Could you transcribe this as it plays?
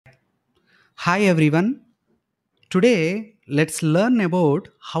Hi everyone. Today let's learn about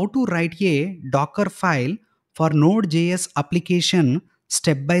how to write a Docker file for Node.js application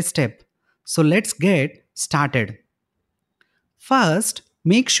step by step. So let's get started. First,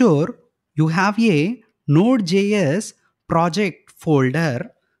 make sure you have a Node.js project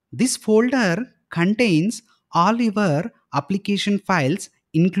folder. This folder contains all your application files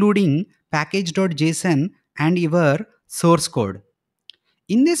including package.json and your source code.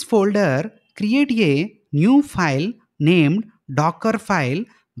 In this folder, create a new file named Dockerfile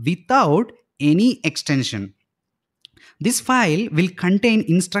without any extension. This file will contain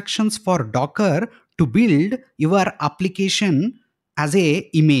instructions for Docker to build your application as a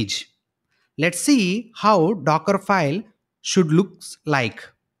image. Let's see how Dockerfile should look like.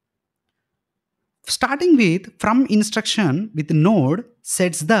 Starting with from instruction with node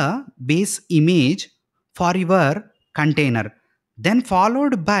sets the base image for your container. Then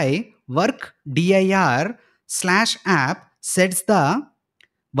followed by WORKDIR /app sets the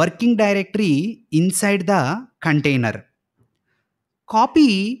working directory inside the container.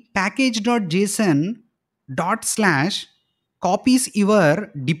 Copy package.json dot slash copies your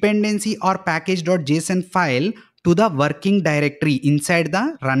dependency or package.json file to the working directory inside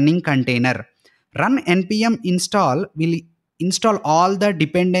the running container. Run npm install will install all the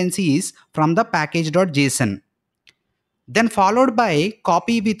dependencies from the package.json. Then followed by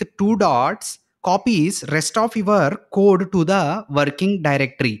copy with two dots copies rest of your code to the working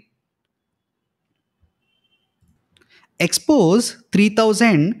directory. Expose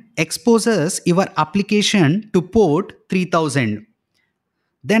 3000 exposes your application to port 3000.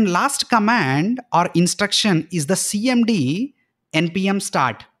 Then last command or instruction is the cmd npm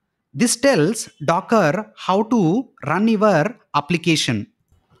start. This tells Docker how to run your application.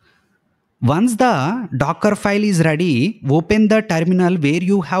 Once the Docker file is ready, open the terminal where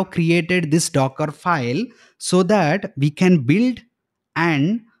you have created this Docker file so that we can build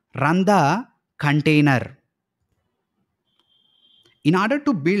and run the container. In order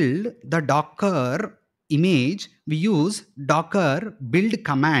to build the Docker image, we use Docker build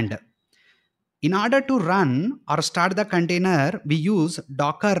command. In order to run or start the container, we use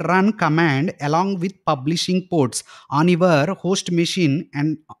Docker run command along with publishing ports on your host machine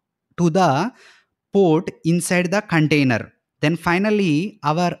and to the port inside the container. Then finally,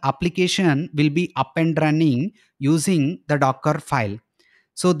 our application will be up and running using the Docker file.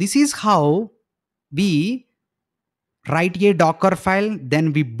 So this is how we write a Docker file,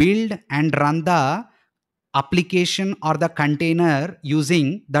 then we build and run the application or the container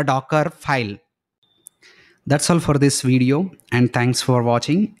using the Docker file. That's all for this video and thanks for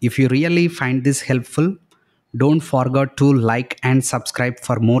watching. If you really find this helpful, don't forget to like and subscribe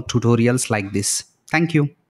for more tutorials like this. Thank you.